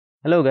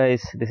Hello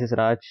guys, this is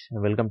Raj.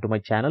 Welcome to my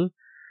channel.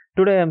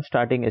 Today I am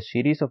starting a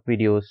series of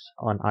videos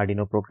on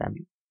Arduino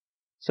programming.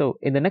 So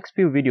in the next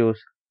few videos,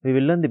 we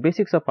will learn the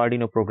basics of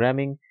Arduino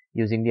programming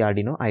using the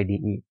Arduino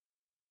IDE.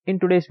 In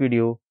today's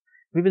video,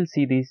 we will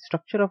see the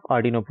structure of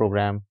Arduino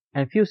program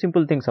and few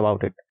simple things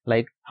about it,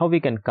 like how we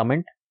can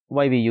comment,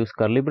 why we use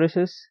curly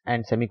braces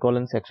and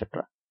semicolons,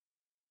 etc.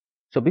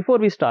 So before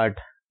we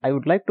start, I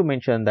would like to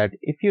mention that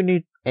if you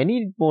need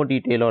any more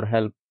detail or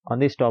help on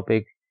this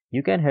topic,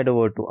 you can head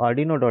over to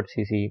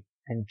arduino.cc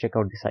and check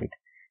out the site.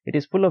 It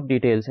is full of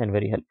details and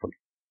very helpful.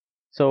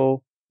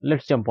 So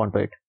let's jump onto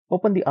it.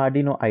 Open the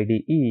Arduino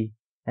IDE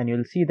and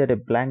you'll see that a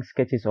blank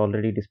sketch is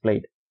already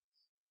displayed.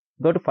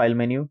 Go to File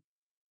menu,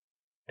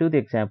 to the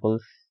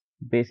examples,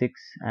 basics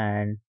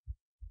and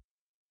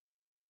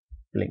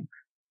blink.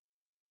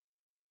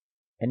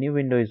 A new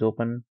window is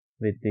open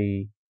with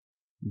the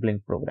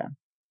blink program.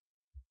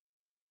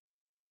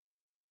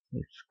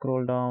 Let's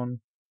scroll down.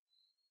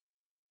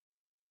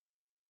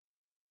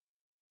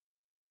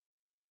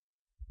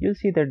 You'll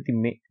see that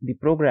the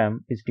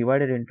program is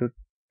divided into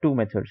two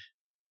methods.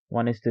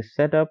 One is this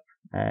setup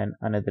and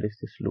another is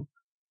this loop.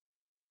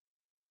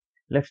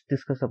 Let's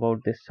discuss about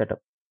this setup.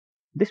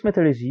 This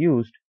method is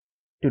used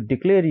to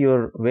declare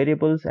your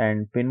variables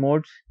and pin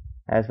modes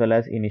as well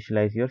as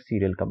initialize your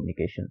serial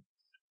communication.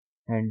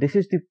 And this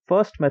is the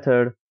first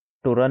method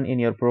to run in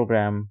your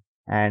program,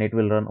 and it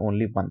will run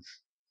only once.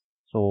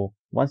 So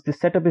once the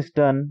setup is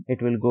done,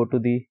 it will go to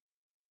the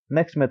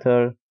next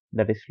method,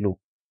 that is loop.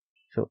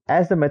 So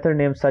as the method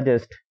name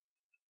suggests,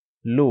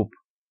 loop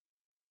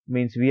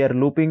means we are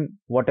looping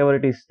whatever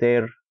it is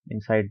there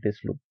inside this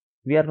loop.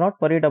 We are not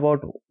worried about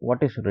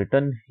what is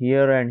written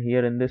here and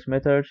here in these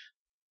methods,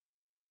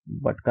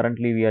 but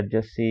currently we are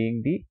just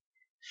seeing the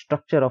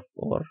structure of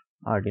our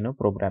Arduino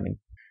programming.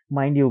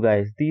 Mind you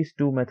guys, these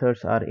two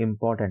methods are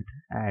important,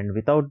 and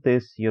without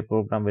this your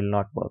program will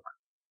not work.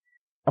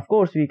 Of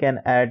course we can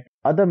add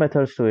other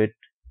methods to it,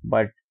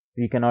 but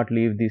we cannot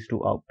leave these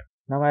two out.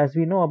 Now as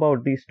we know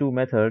about these two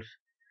methods,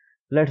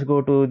 let's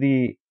go to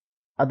the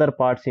other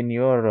parts in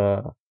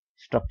your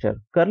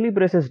structure. Curly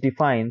braces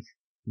defines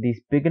the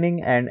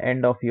beginning and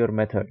end of your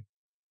method,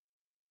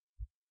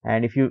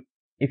 and if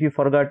you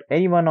forgot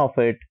any one of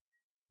it,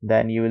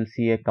 then you will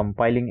see a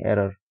compiling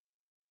error.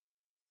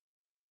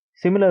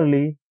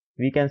 Similarly,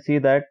 we can see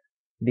that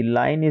the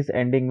line is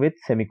ending with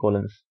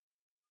semicolons.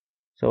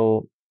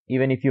 So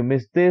even if you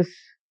miss this,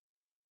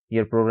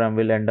 your program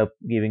will end up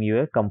giving you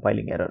a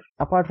compiling error.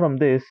 Apart from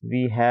this,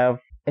 we have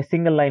a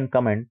single line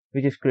comment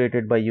which is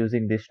created by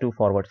using these two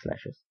forward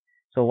slashes.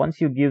 So once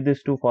you give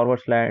this two forward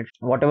slash,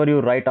 whatever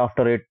you write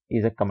after it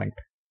is a comment.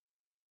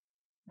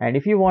 And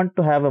if you want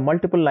to have a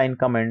multiple line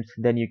comments,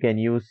 then you can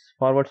use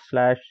forward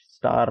slash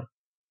star,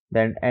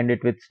 then end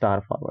it with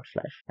star forward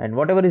slash. And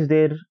whatever is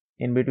there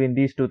in between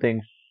these two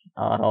things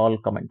are all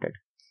commented.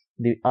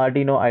 The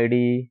Arduino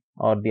IDE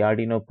or the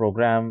Arduino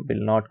program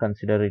will not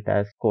consider it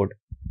as code.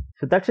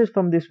 So that's it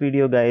from this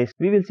video guys.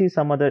 We will see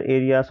some other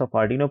areas of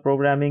Arduino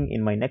programming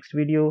in my next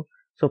video,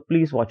 so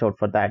please watch out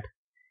for that.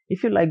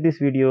 If you like this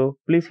video,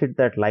 please hit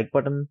that like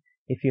button.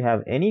 If you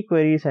have any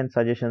queries and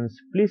suggestions,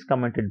 please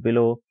comment it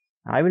below.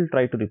 I will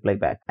try to reply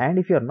back. And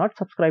if you are not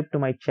subscribed to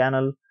my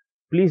channel,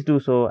 please do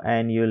so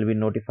and you will be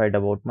notified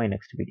about my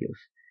next videos.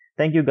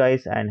 Thank you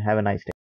guys and have a nice day.